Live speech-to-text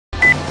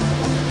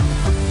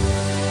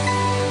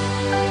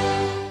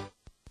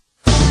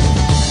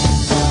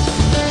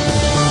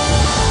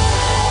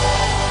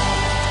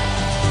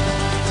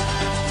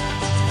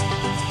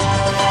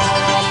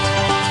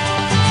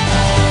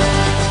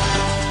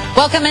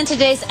Welcome in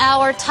today's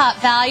Our Top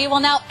Value. Well,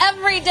 now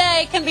every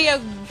day can be a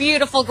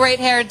beautiful, great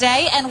hair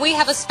day, and we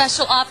have a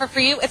special offer for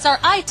you. It's our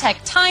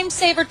HairiTech Time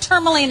Saver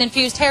Tourmaline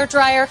Infused Hair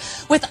Dryer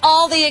with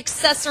all the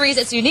accessories.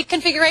 It's a unique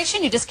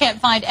configuration you just can't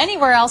find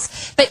anywhere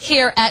else but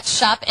here at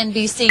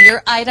ShopNBC.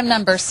 Your item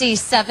number,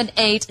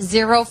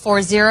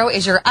 C78040,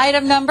 is your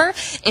item number.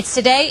 It's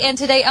today and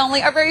today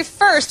only our very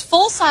first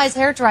full-size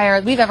hair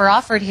dryer we've ever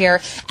offered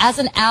here as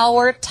an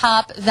Our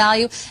Top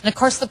Value. And, of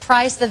course, the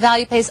price the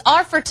value pays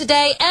are for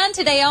today and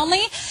today only.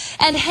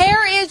 And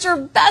hair is your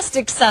best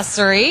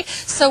accessory.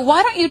 So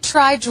why don't you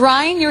try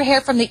drying your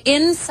hair from the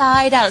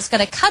inside out? It's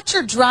going to cut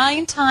your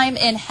drying time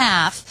in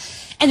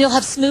half, and you'll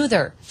have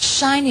smoother,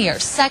 shinier,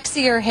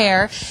 sexier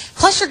hair.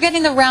 Plus, you're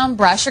getting the round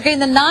brush. You're getting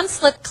the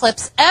non-slip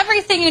clips,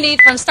 everything you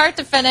need from start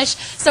to finish.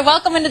 So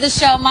welcome into the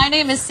show. My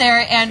name is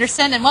Sarah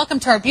Anderson, and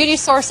welcome to our Beauty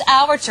Source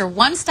Hour. It's your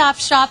one-stop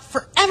shop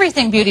for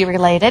everything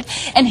beauty-related.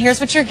 And here's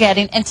what you're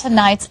getting in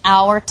tonight's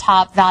Our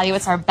Top Value.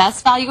 It's our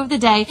best value of the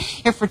day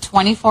here for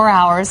 24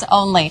 hours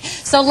only.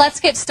 So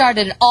let's get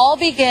started. It all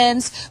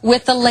begins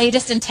with the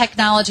latest in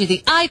technology,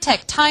 the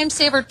HairiTech Time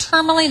Saver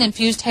Tourmaline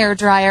Infused Hair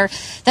Dryer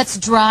that's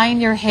drying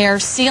your hair,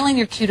 sealing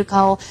your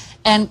cuticle,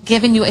 and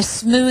giving you a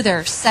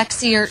smoother,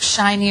 sexier,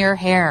 shinier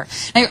hair.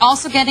 Now, you're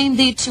also getting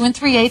the 2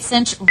 3/8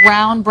 inch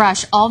round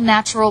brush, all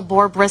natural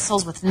boar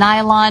bristles with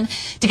nylon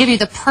to give you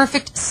the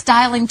perfect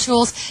styling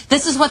tools.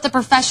 This is what the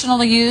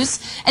professional use.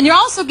 And you're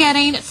also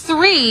getting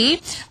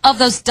 3 of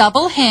those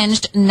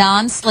double-hinged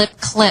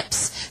non-slip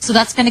clips. So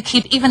that's going to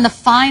keep even the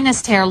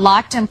finest hair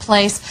locked in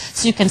place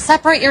so you can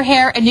separate your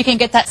hair and you can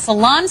get that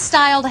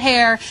salon-styled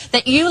hair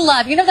that you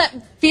love. You know that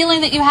feeling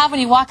that you have when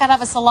you walk out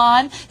of a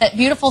salon, that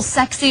beautiful,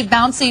 sexy,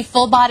 bouncy,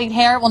 full-bodied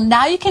hair? Well,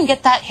 now you can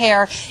get that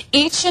hair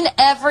each and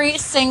every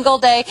single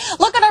day.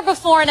 Look at our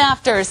before and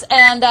afters,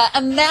 and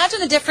imagine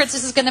the difference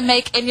this is going to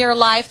make in your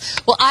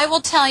life. Well, I will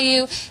tell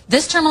you,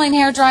 this tourmaline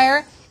hair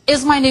dryer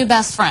is my new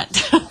best friend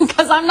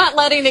because I'm not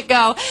letting it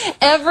go.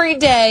 Every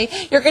day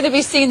you're going to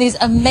be seeing these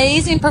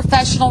amazing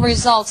professional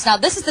results. Now,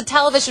 this is the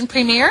television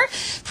premiere.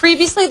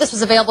 Previously, this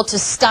was available to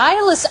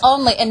stylists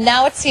only, and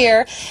now it's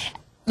here,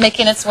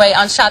 making its way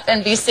on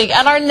ShopNBC.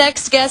 And our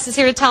next guest is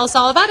here to tell us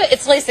all about it.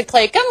 It's Lisa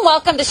Claycomb.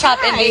 Welcome to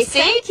ShopNBC.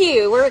 Thank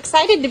you. We're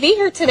excited to be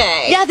here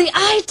today. Yeah, the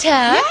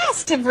HairiTech.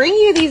 Yes, to bring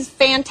you these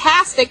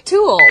fantastic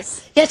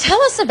tools. Yeah,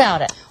 tell us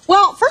about it.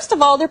 Well, first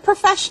of all, they're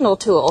professional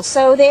tools.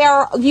 So they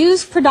are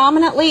used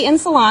predominantly in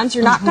salons.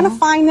 You're not going to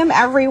find them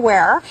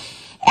everywhere.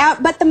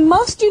 But the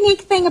most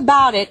unique thing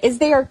about it is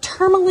they are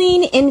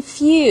tourmaline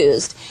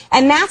infused.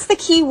 And that's the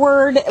key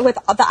word with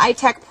the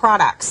HairiTech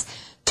products.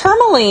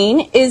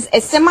 Tourmaline is a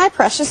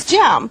semi-precious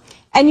gem,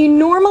 and you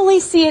normally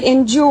see it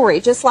in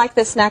jewelry, just like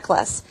this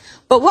necklace.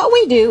 But what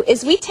we do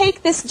is we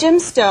take this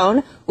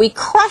gemstone, we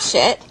crush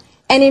it,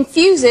 and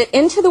infuse it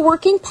into the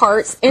working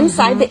parts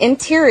inside the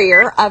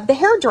interior of the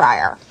hair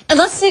dryer. And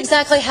let's see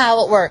exactly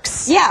how it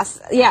works. Yes,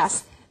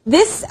 yes.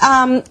 This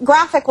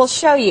graphic will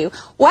show you.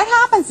 What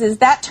happens is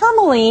that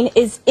tourmaline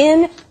is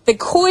in the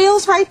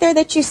coils right there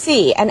that you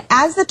see, and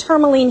as the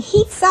tourmaline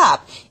heats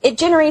up, it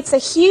generates a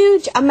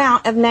huge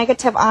amount of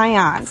negative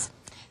ions.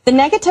 The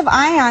negative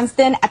ions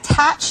then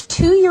attach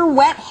to your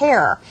wet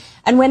hair,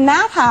 and when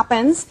that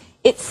happens,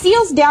 it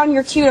seals down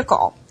your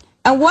cuticle.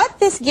 And what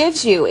this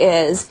gives you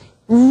is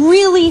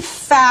really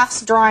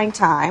fast drying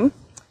time,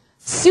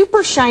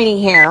 super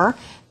shiny hair,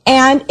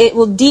 and it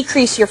will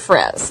decrease your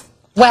frizz.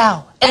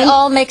 Wow. It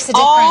all makes a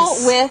difference.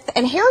 All with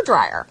a hair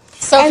dryer.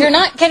 So if you're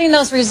not getting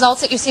those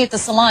results that you see at the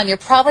salon, you're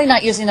probably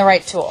not using the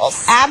right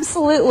tools.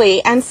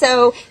 Absolutely. And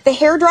so the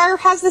hair dryer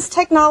has this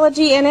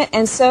technology in it,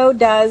 and so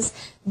does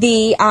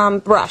the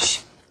brush.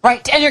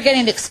 Right, and you're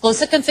getting the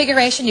exclusive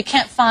configuration. You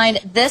can't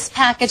find this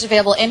package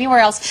available anywhere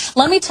else.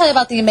 Let me tell you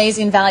about the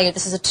amazing value.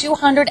 This is a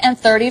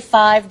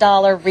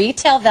 $235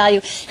 retail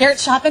value here at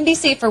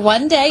ShopNBC for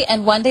one day,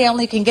 and one day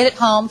only. You can get it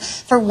home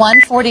for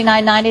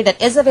 $149.90. That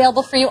is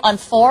available for you on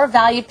 4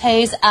 value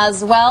pays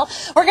as well.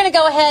 We're going to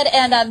go ahead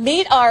and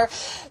meet our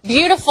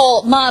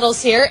beautiful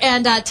models here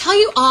and tell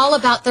you all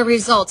about the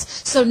results.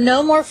 So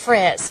no more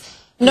frizz,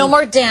 no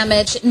more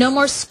damage, no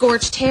more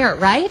scorched hair,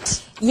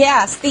 right?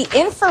 Yes, the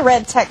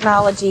infrared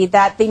technology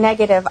that the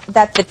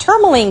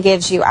tourmaline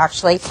gives you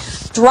actually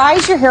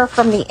dries your hair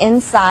from the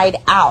inside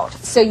out,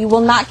 so you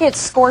will not get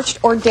scorched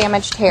or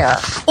damaged hair.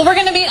 Well, we're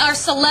going to meet our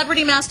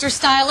celebrity master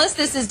stylist.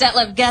 This is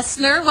Detlef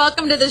Gessner.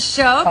 Welcome to the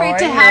show. Great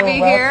to have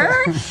you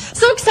here.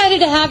 So excited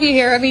to have you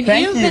here. I mean,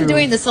 you've been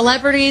doing the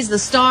celebrities, the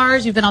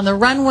stars. You've been on the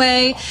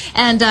runway,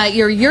 and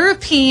you're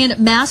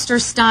European master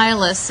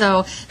stylist.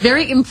 So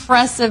very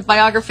impressive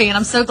biography, and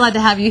I'm so glad to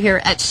have you here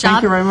at Shop.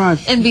 Thank you very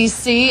much.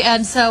 NBC.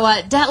 And so,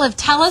 Detlef,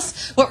 tell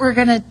us what we're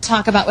going to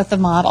talk about with the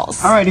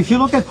models. All right, if you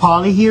look at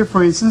Polly here,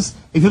 for instance,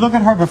 if you look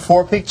at her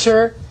before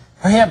picture,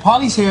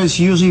 Polly's hair is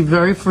usually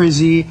very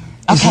frizzy.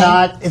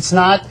 It's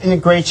not in a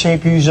great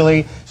shape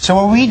usually. So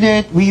what we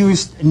did, we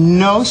used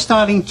no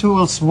styling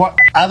tools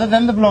other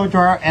than the blow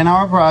dryer and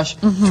our brush,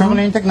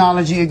 tourmaline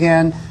technology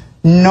again,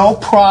 no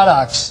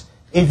products.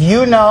 if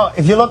you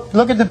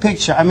look at the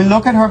picture, I mean,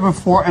 look at her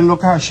before and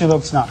look how she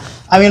looks now.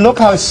 I mean, look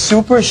how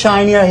super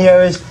shiny her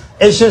hair is.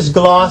 It's just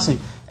glossy.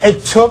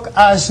 It took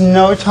us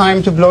no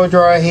time to blow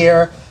dry our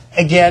hair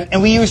again,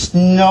 and we used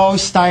no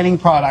styling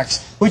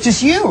products, which is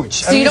huge.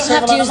 So you don't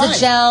have to use the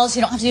gels,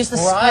 you don't have to use the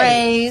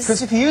sprays.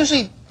 Because if you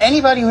usually,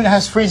 anybody who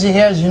has frizzy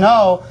hair, as you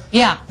know,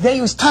 they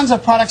use tons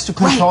of products to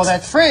control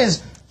that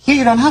frizz. Here,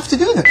 you don't have to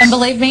do this. And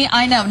believe me,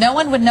 I know. No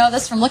one would know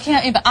this from looking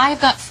at me, but I've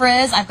got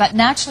frizz. I've got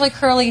naturally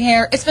curly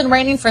hair. It's been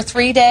raining for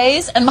 3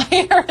 days, and my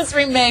hair has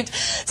remained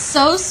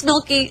so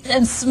silky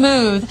and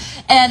smooth.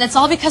 And it's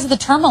all because of the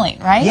tourmaline,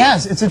 right?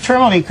 Yes, it's a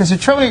tourmaline. Because the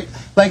tourmaline,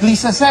 like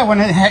Lisa said, when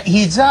it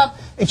heats up,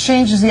 it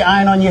changes the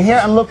iron on your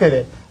hair. And look at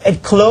it.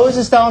 It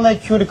closes down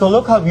that cuticle.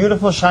 Look how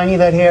beautiful, shiny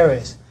that hair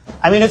is.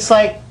 I mean, it's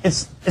like,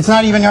 it's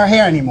not even her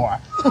hair anymore.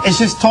 It's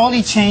just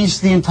totally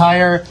changed the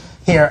entire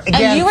hair.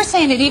 Again, and you were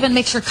saying it even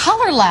makes your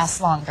color last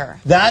longer.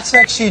 That's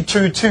actually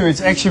true, too. It's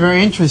actually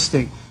very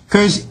interesting.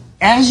 Because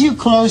as you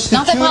close the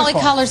cuticle... Not that Molly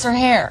colors her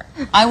hair.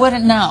 I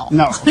wouldn't know.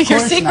 No, your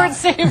secret's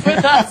safe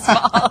with us,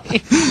 Molly.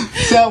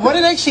 So what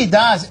it actually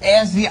does,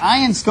 as the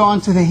ions go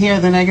onto the hair,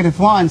 the negative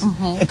ones,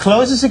 it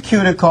closes the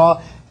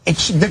cuticle.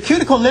 The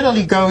cuticle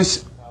literally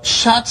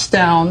shuts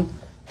down,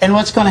 and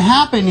what's going to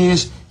happen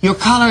is your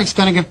color is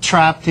going to get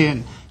trapped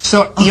in.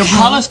 So your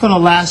color is going to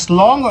last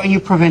longer, and you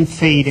prevent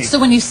fading. So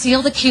when you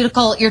seal the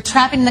cuticle, you're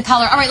trapping the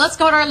color. All right, let's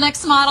go to our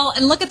next model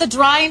and look at the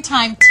drying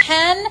time.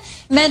 10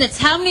 minutes.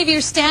 How many of you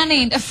are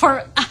standing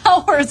for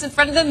hours in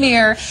front of the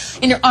mirror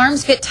and your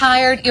arms get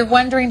tired? You're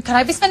wondering, could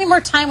I be spending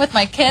more time with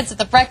my kids at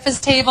the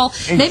breakfast table?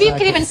 Exactly. Maybe you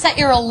could even set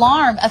your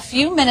alarm a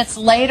few minutes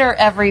later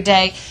every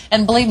day.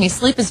 And believe me,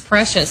 sleep is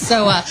precious.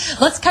 So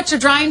let's cut your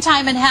drying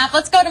time in half.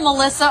 Let's go to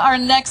Melissa, our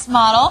next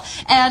model,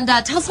 and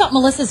tell us about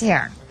Melissa's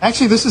hair.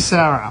 Actually, this is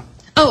Sarah.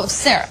 Oh,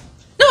 Sarah.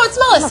 No, it's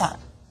Melissa.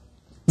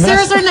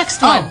 Sarah's our next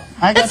one.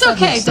 It's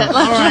okay, Detlef.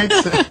 All right.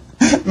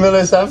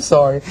 Melissa, I'm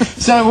sorry.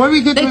 So what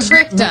we did was... They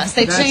tricked us.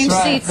 They changed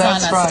seats on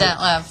us,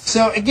 Detlef.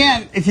 So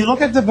again, if you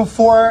look at the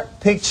before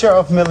picture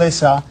of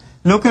Melissa,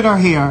 look at her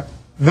hair.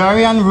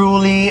 Very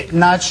unruly,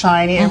 not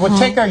shiny. It would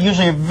take her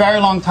usually a very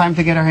long time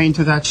to get her hair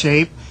into that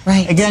shape.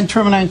 Right. Again,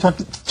 tourmaline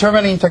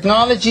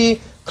technology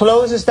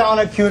closes down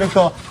her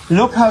cuticle.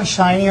 Look how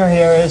shiny her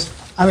hair is.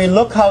 I mean,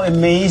 look how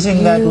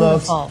amazing that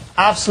looks.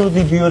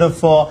 Absolutely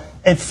beautiful.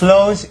 It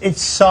flows.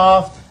 It's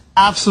soft.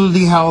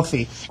 Absolutely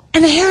healthy.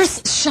 And the hair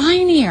is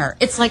shinier.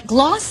 It's like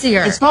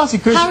glossier. It's glossy.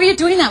 How are you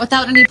doing that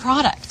without any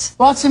product?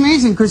 Well, it's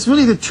amazing because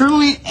really the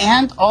tourmaline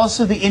and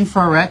also the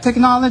infrared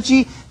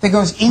technology that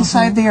goes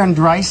inside there and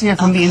dries hair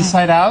from the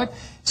inside out.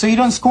 So you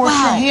don't scorch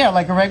your hair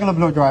like a regular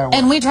blow dryer would.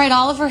 And we dried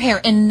all of her hair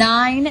in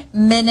 9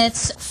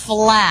 minutes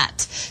flat.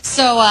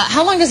 So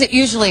how long does it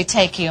usually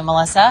take you,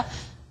 Melissa?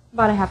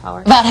 About a half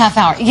hour. About a half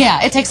hour.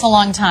 Yeah, it takes a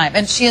long time.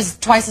 And she has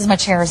twice as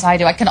much hair as I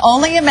do. I can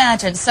only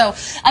imagine. So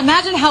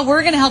imagine how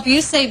we're going to help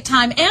you save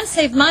time and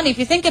save money. If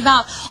you think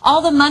about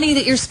all the money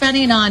that you're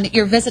spending on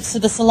your visits to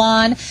the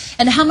salon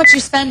and how much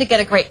you spend to get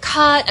a great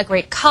cut, a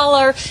great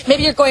color.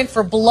 Maybe you're going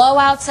for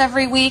blowouts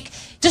every week.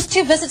 Just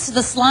 2 visits to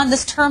the salon,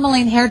 this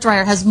tourmaline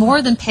hairdryer has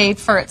more than paid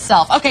for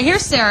itself. Okay,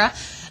 here's Sarah.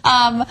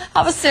 How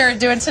was Sarah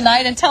doing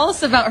tonight? And tell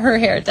us about her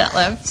hair,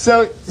 Detlef.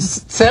 So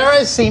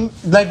Sarah seemed,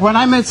 like when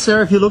I met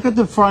Sarah, if you look at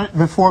the front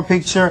before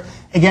picture,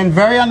 again,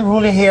 very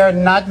unruly hair,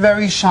 not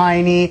very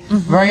shiny,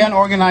 very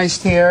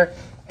unorganized hair.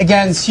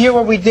 Again, see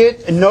what we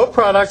did? No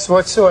products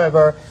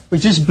whatsoever. We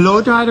just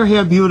blow dried her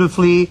hair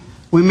beautifully.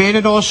 We made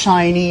it all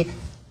shiny.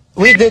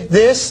 We did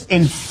this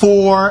in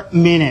 4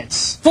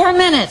 minutes. 4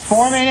 minutes?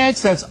 4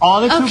 minutes. That's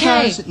all it took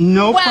us.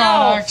 No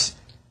products.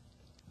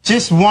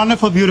 Just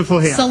wonderful, beautiful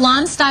hair.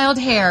 Salon-styled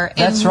hair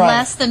in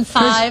less than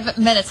 5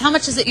 minutes. How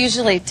much does it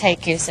usually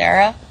take you,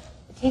 Sarah?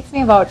 It takes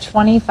me about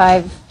 20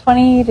 to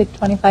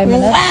 25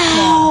 minutes.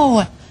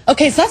 Wow!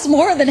 Okay, so that's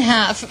more than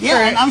half for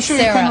and I'm sure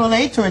Sarah. You can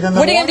relate to it.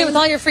 What are you going to do with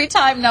all your free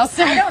time now,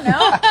 Sarah? I don't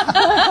know.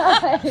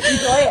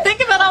 Enjoy it.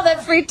 Think about all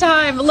that free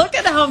time. Look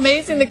at how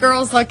amazing the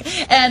girls look.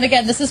 And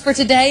again, this is for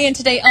today and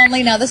today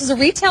only. Now, this is a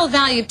retail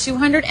value of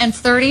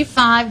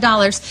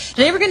 $235.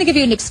 Today, we're going to give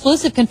you an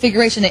exclusive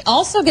configuration. They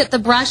also get the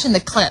brush and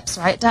the clips,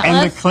 right, Detlef?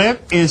 And the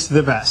clip is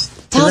the best.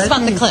 Tell us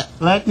about the clip.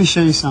 Let me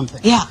show you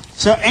something. Yeah.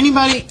 So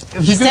anybody,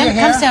 if you do your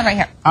hair, come stand right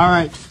here. All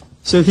right.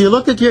 So if you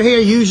look at your hair,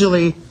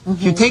 usually,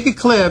 if you take a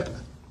clip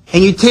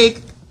and you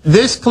take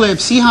this clip,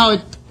 see how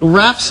it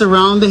wraps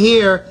around the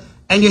hair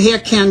and your hair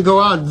can't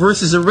go out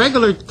versus a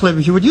regular clip.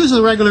 If you would use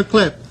a regular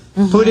clip,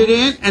 put it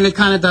in and it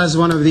kind of does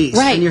one of these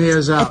and your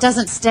hair's out. It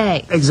doesn't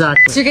stay.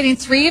 Exactly. So you're getting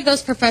 3 of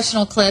those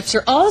professional clips.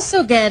 You're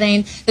also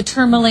getting the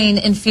tourmaline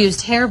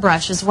infused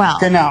hairbrush as well.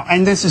 Good now.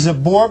 And this is a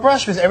boar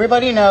brush because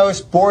everybody knows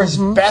boar is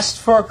best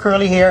for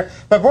curly hair,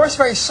 but boar is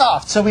very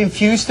soft. So we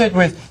infused it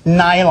with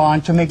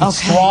nylon to make it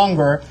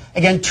stronger.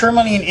 Again,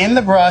 tourmaline in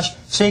the brush,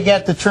 so you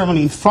get the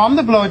tourmaline from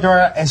the blow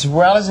dryer as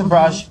well as the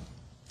brush.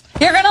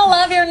 You're going to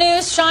love your new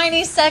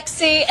shiny,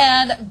 sexy,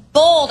 and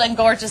bold and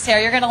gorgeous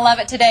hair. You're going to love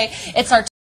it today. It's our